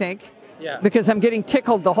now, I think. Yeah. Because I'm getting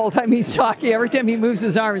tickled the whole time he's talking. Every time he moves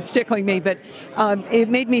his arm, it's tickling me. But it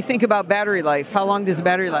made me think about battery life. How long does the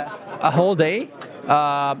battery last? A whole day.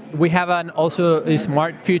 We have also a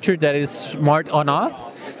smart feature that is smart on off.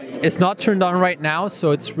 It's not turned on right now,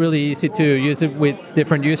 so it's really easy to use it with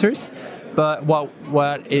different users. But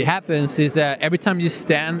what it happens is that every time you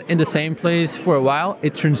stand in the same place for a while,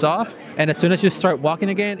 it turns off, and as soon as you start walking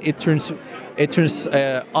again, it turns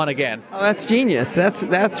on again. Oh, that's genius.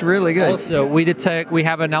 That's really good. Also, we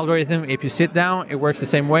have an algorithm. If you sit down, it works the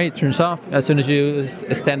same way. It turns off as soon as you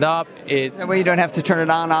stand up. That way you don't have to turn it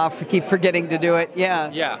on, off, keep forgetting to do it. Yeah.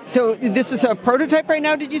 Yeah. So this is a prototype right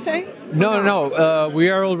now, did you say? No. We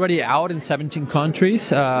are already out in 17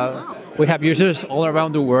 countries. We have users all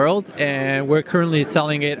around the world, and we're currently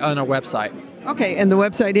selling it on our website. Okay, and the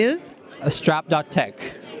website is?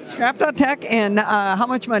 Strap.tech. Strap.tech, and how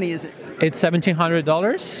much money is it? It's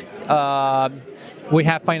 $1,700. We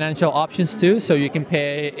have financial options too, so you can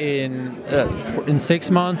pay in 6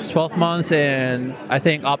 months, 12 months, and I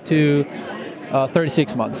think up to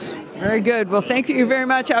 36 months. Very good. Well, thank you very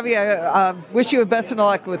much, Javi. I wish you the best of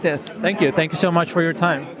luck with this. Thank you. Thank you so much for your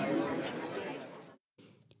time.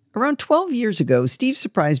 Around 12 years ago, Steve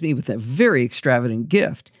surprised me with a very extravagant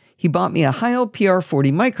gift. He bought me a Heil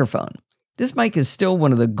PR40 microphone. This mic is still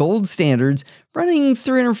one of the gold standards, running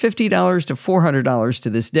 $350 to $400 to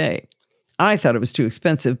this day. I thought it was too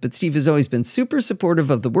expensive, but Steve has always been super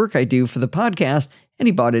supportive of the work I do for the podcast, and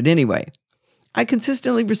he bought it anyway. I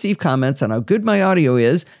consistently receive comments on how good my audio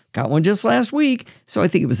is, got one just last week, so I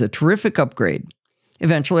think it was a terrific upgrade.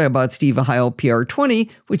 Eventually, I bought Steve a Heil PR20,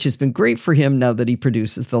 which has been great for him now that he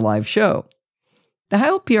produces the live show. The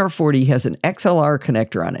Heil PR40 has an XLR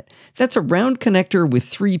connector on it. That's a round connector with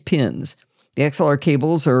 3 pins. The XLR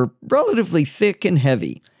cables are relatively thick and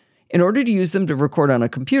heavy. In order to use them to record on a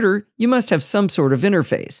computer, you must have some sort of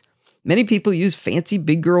interface. Many people use fancy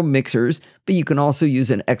big girl mixers, but you can also use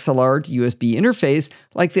an XLR to USB interface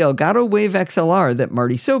like the Elgato Wave XLR that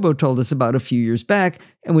Marty Sobo told us about a few years back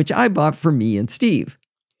and which I bought for me and Steve.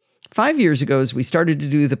 5 years ago, as we started to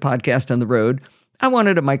do the podcast on the road, I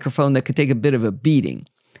wanted a microphone that could take a bit of a beating.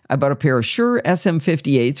 I bought a pair of Shure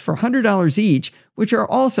SM58s for $100 each, which are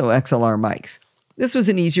also XLR mics. This was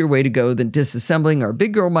an easier way to go than disassembling our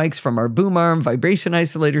big girl mics from our boom arm vibration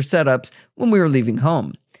isolator setups when we were leaving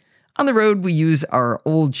home. On the road, we use our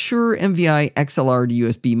old Shure MVI XLR to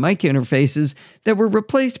USB mic interfaces that were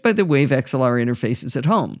replaced by the Wave XLR interfaces at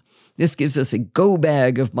home. This gives us a go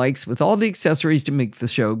bag of mics with all the accessories to make the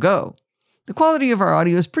show go. The quality of our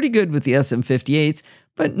audio is pretty good with the SM58s,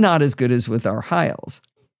 but not as good as with our Heils.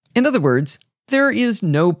 In other words, there is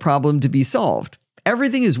no problem to be solved.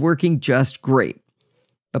 Everything is working just great.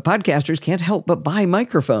 But podcasters can't help but buy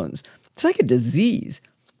microphones. It's like a disease.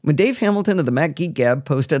 When Dave Hamilton of the Mac Geek Gab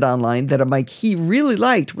posted online that a mic he really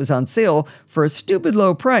liked was on sale for a stupid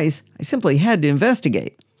low price, I simply had to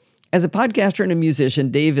investigate. As a podcaster and a musician,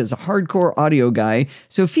 Dave is a hardcore audio guy,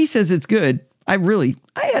 so if he says it's good, I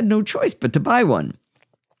had no choice but to buy one.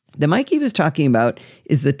 The mic he was talking about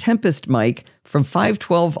is the Tempest mic from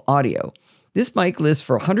 512 Audio. This mic lists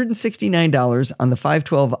for $169 on the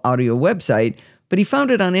 512 Audio website, but he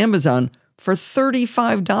found it on Amazon for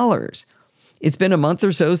 $35. It's been a month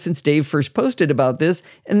or so since Dave first posted about this,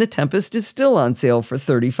 and the Tempest is still on sale for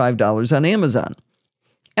 $35 on Amazon.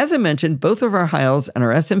 As I mentioned, both of our Heils and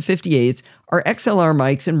our SM58s are XLR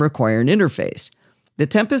mics and require an interface. The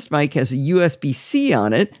Tempest mic has a USB-C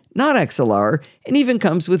on it, not XLR, and even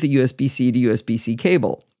comes with a USB-C to USB-C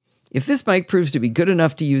cable. If this mic proves to be good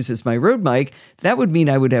enough to use as my road mic, that would mean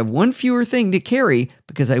I would have one fewer thing to carry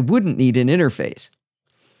because I wouldn't need an interface.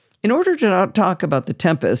 In order to not talk about the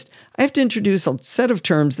Tempest, I have to introduce a set of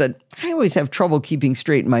terms that I always have trouble keeping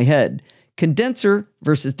straight in my head: condenser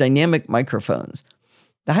versus dynamic microphones.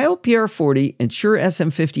 The Heil PR40 and Shure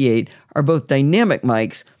SM58 are both dynamic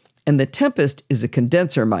mics, and the Tempest is a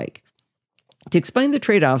condenser mic. To explain the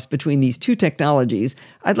trade-offs between these two technologies,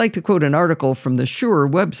 I'd like to quote an article from the Shure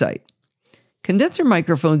website. Condenser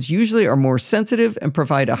microphones usually are more sensitive and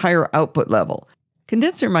provide a higher output level.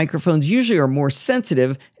 Condenser microphones usually are more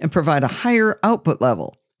sensitive and provide a higher output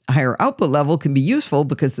level. A higher output level can be useful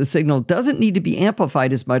because the signal doesn't need to be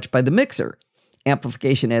amplified as much by the mixer.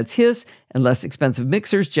 Amplification adds hiss, and less expensive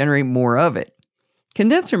mixers generate more of it.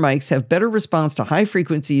 Condenser mics have better response to high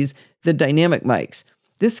frequencies than dynamic mics.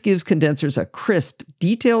 This gives condensers a crisp,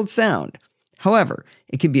 detailed sound. However,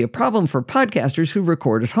 it can be a problem for podcasters who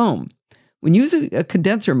record at home. When using a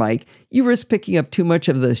condenser mic, you risk picking up too much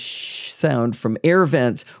of the shh sound from air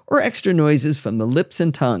vents or extra noises from the lips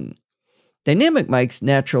and tongue. Dynamic mics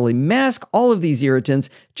naturally mask all of these irritants,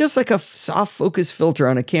 just like a soft focus filter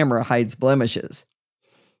on a camera hides blemishes.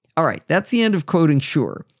 All right, that's the end of quoting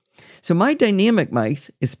Shure. So my dynamic mics,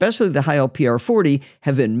 especially the Heil PR40,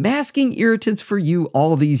 have been masking irritants for you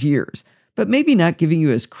all these years, but maybe not giving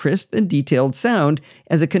you as crisp and detailed sound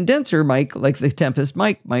as a condenser mic like the Tempest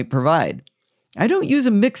mic might provide. I don't use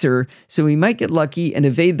a mixer, so we might get lucky and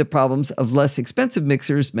evade the problems of less expensive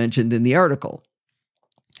mixers mentioned in the article.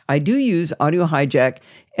 I do use Audio Hijack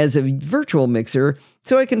as a virtual mixer,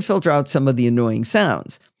 so I can filter out some of the annoying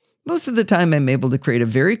sounds. Most of the time, I'm able to create a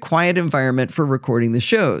very quiet environment for recording the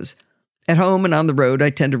shows. At home and on the road,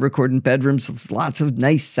 I tend to record in bedrooms with lots of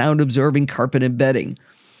nice sound-absorbing carpet and bedding.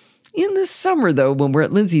 In the summer, though, when we're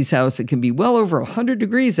at Lindsay's house, it can be well over 100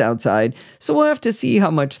 degrees outside, so we'll have to see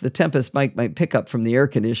how much the Tempest mic might pick up from the air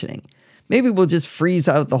conditioning. Maybe we'll just freeze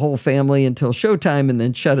out the whole family until showtime and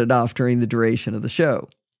then shut it off during the duration of the show.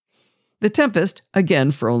 The Tempest,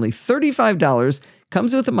 again for only $35,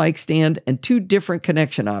 comes with a mic stand and two different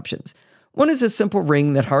connection options. One is a simple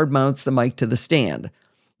ring that hard mounts the mic to the stand.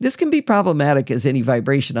 This can be problematic as any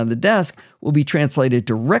vibration on the desk will be translated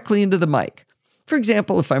directly into the mic. For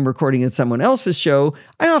example, if I'm recording at someone else's show,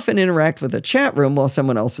 I often interact with a chat room while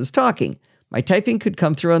someone else is talking. My typing could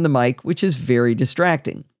come through on the mic, which is very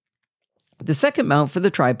distracting. The second mount for the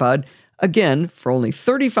tripod, again for only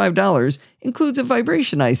 $35, includes a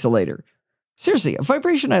vibration isolator. Seriously, a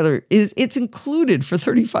vibration isolator it's included for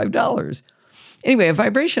 $35. Anyway, a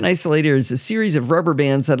vibration isolator is a series of rubber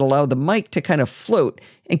bands that allow the mic to kind of float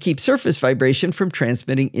and keep surface vibration from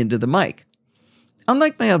transmitting into the mic.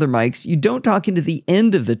 Unlike my other mics, you don't talk into the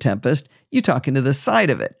end of the Tempest, you talk into the side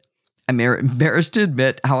of it. I'm embarrassed to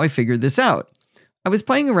admit how I figured this out. I was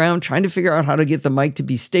playing around trying to figure out how to get the mic to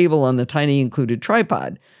be stable on the tiny included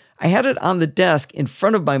tripod. I had it on the desk in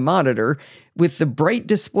front of my monitor with the bright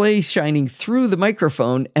display shining through the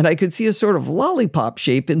microphone, and I could see a sort of lollipop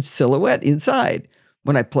shape in silhouette inside.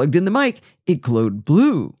 When I plugged in the mic, it glowed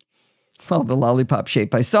blue. Well, the lollipop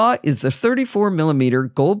shape I saw is the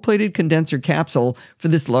 34mm gold-plated condenser capsule for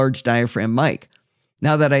this large diaphragm mic.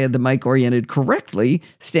 Now that I had the mic oriented correctly,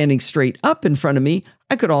 standing straight up in front of me,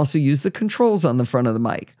 I could also use the controls on the front of the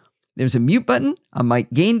mic. There's a mute button, a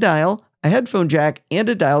mic gain dial, a headphone jack, and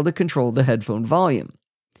a dial to control the headphone volume.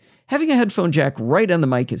 Having a headphone jack right on the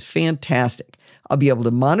mic is fantastic. I'll be able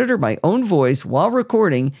to monitor my own voice while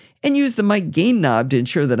recording and use the mic gain knob to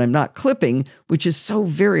ensure that I'm not clipping, which is so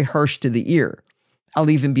very harsh to the ear. I'll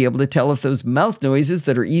even be able to tell if those mouth noises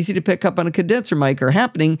that are easy to pick up on a condenser mic are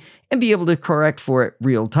happening and be able to correct for it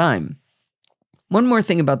real time. One more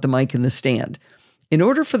thing about the mic and the stand. In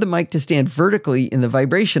order for the mic to stand vertically in the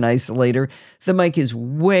vibration isolator, the mic is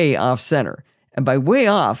way off center. And by way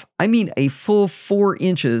off, I mean a full 4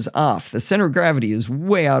 inches off. The center of gravity is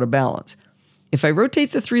way out of balance. If I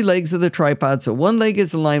rotate the 3 legs of the tripod so one leg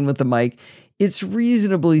is aligned with the mic, it's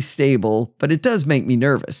reasonably stable, but it does make me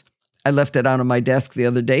nervous. I left it out on my desk the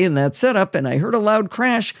other day in that setup, and I heard a loud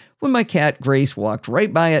crash when my cat Grace walked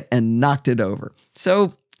right by it and knocked it over.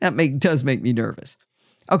 So that does make me nervous.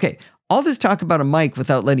 Okay, all this talk about a mic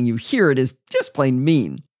without letting you hear it is just plain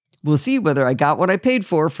mean. We'll see whether I got what I paid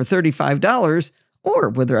for $35 or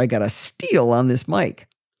whether I got a steal on this mic.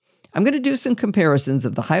 I'm going to do some comparisons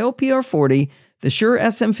of the Heil PR40, the Shure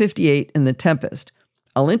SM58, and the Tempest.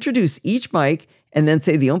 I'll introduce each mic and then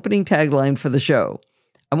say the opening tagline for the show.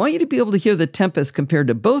 I want you to be able to hear the Tempest compared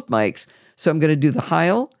to both mics, so I'm going to do the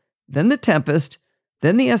Heil, then the Tempest,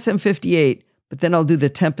 then the SM58, but then I'll do the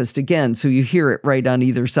Tempest again so you hear it right on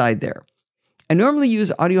either side there. I normally use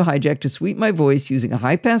Audio Hijack to sweeten my voice using a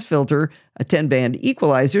high-pass filter, a 10-band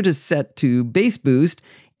equalizer to set to bass boost,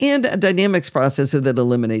 and a dynamics processor that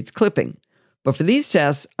eliminates clipping. But for these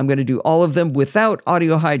tests, I'm going to do all of them without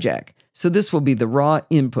Audio Hijack, so this will be the raw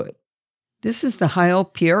input. This is the Heil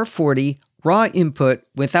PR40 raw input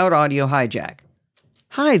without Audio Hijack.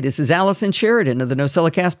 Hi, this is Allison Sheridan of the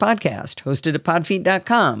NosillaCast podcast, hosted at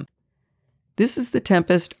podfeet.com. This is the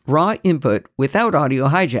Tempest raw input without Audio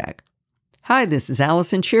Hijack. Hi, this is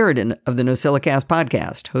Allison Sheridan of the NosillaCast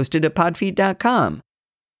podcast, hosted at podfeet.com.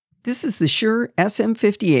 This is the Shure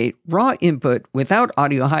SM58 raw input without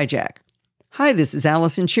Audio Hijack. Hi, this is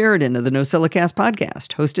Allison Sheridan of the NosillaCast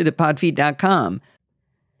podcast, hosted at podfeet.com.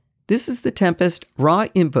 This is the Tempest raw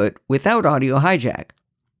input without Audio Hijack.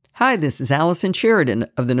 Hi, this is Allison Sheridan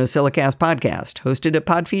of the NosillaCast podcast, hosted at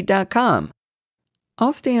podfeet.com.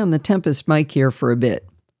 I'll stay on the Tempest mic here for a bit.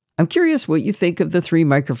 I'm curious what you think of the three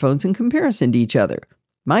microphones in comparison to each other.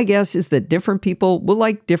 My guess is that different people will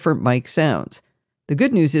like different mic sounds. The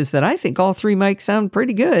good news is that I think all three mics sound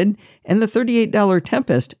pretty good, and the $38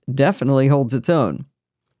 Tempest definitely holds its own.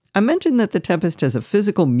 I mentioned that the Tempest has a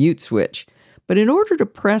physical mute switch, but in order to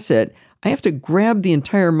press it, I have to grab the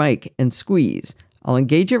entire mic and squeeze. I'll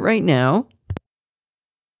engage it right now.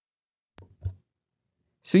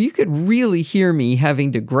 So you could really hear me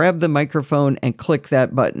having to grab the microphone and click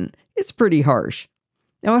that button. It's pretty harsh.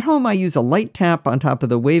 Now at home I use a light tap on top of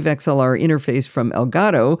the Wave XLR interface from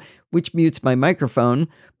Elgato, which mutes my microphone,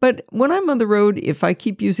 but when I'm on the road, if I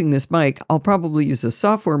keep using this mic, I'll probably use a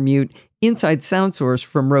software mute inside sound source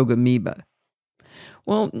from Rogue Amoeba.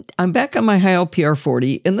 Well, I'm back on my Heil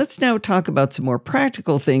PR40, and let's now talk about some more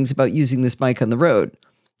practical things about using this mic on the road.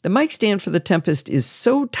 The mic stand for the Tempest is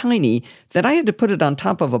so tiny that I had to put it on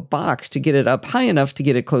top of a box to get it up high enough to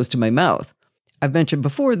get it close to my mouth. I've mentioned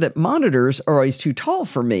before that monitors are always too tall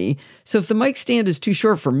for me, so if the mic stand is too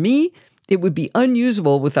short for me, it would be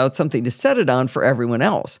unusable without something to set it on for everyone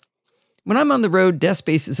else. When I'm on the road, desk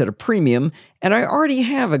space is at a premium, and I already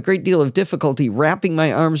have a great deal of difficulty wrapping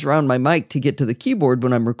my arms around my mic to get to the keyboard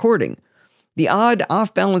when I'm recording. The odd,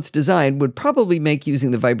 off-balance design would probably make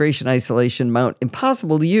using the vibration isolation mount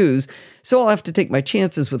impossible to use, so I'll have to take my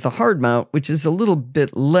chances with the hard mount, which is a little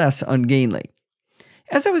bit less ungainly.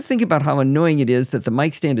 As I was thinking about how annoying it is that the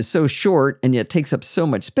mic stand is so short and yet takes up so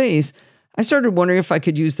much space, I started wondering if I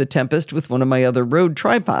could use the Tempest with one of my other Rode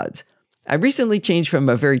tripods. I recently changed from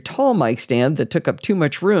a very tall mic stand that took up too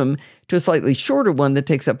much room to a slightly shorter one that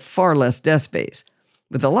takes up far less desk space.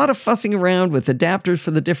 With a lot of fussing around with adapters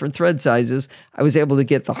for the different thread sizes, I was able to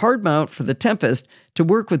get the hard mount for the Tempest to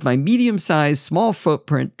work with my medium-sized, small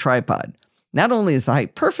footprint tripod. Not only is the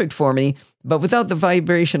height perfect for me, but without the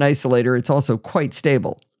vibration isolator, it's also quite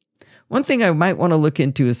stable. One thing I might want to look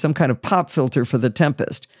into is some kind of pop filter for the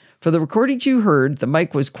Tempest. For the recordings you heard, the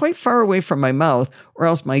mic was quite far away from my mouth, or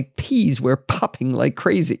else my P's were popping like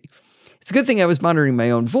crazy. It's a good thing I was monitoring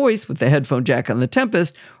my own voice with the headphone jack on the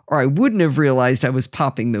Tempest, or I wouldn't have realized I was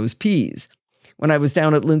popping those P's. When I was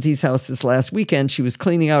down at Lindsay's house this last weekend, she was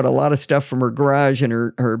cleaning out a lot of stuff from her garage and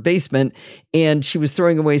her basement, and she was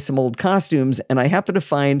throwing away some old costumes, and I happened to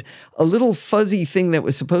find a little fuzzy thing that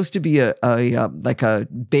was supposed to be like a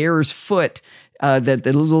bear's foot that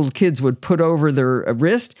the little kids would put over their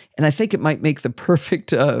wrist, and I think it might make the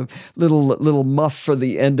perfect little muff for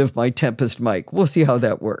the end of my Tempest mic. We'll see how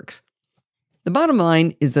that works. The bottom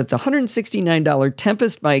line is that the $169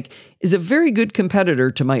 Tempest mic is a very good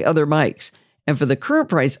competitor to my other mics, and for the current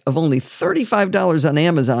price of only $35 on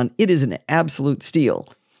Amazon, it is an absolute steal.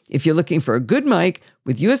 If you're looking for a good mic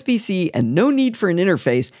with USB-C and no need for an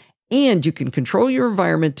interface, and you can control your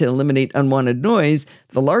environment to eliminate unwanted noise,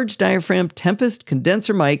 the large diaphragm Tempest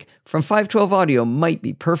condenser mic from 512 Audio might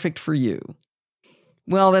be perfect for you.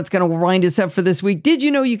 Well, that's going to wind us up for this week. Did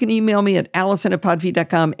you know you can email me at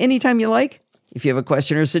allison@podfeet.com anytime you like? If you have a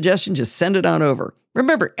question or suggestion, just send it on over.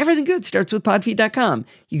 Remember, everything good starts with podfeet.com.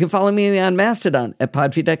 You can follow me on Mastodon at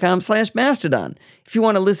podfeet.com/Mastodon. If you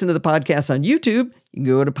want to listen to the podcast on YouTube, you can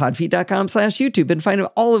go to podfeet.com/YouTube and find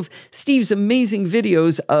all of Steve's amazing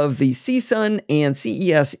videos of the CSUN and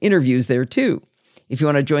CES interviews there too. If you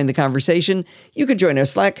want to join the conversation, you can join our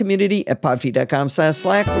Slack community at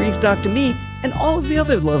podfeet.com/Slack, where you can talk to me and all of the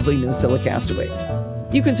other lovely Nosilla castaways.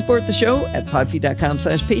 You can support the show at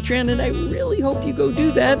podfeet.com/Patreon, and I really hope you go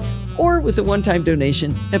do that, or with a one-time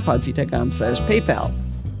donation at podfeet.com/PayPal.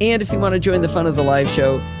 And if you want to join the fun of the live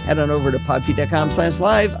show, head on over to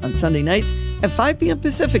podfeet.com/live on Sunday nights at 5 p.m.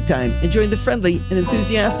 Pacific time and join the friendly and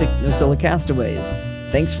enthusiastic Nosilla castaways.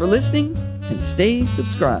 Thanks for listening, and stay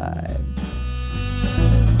subscribed.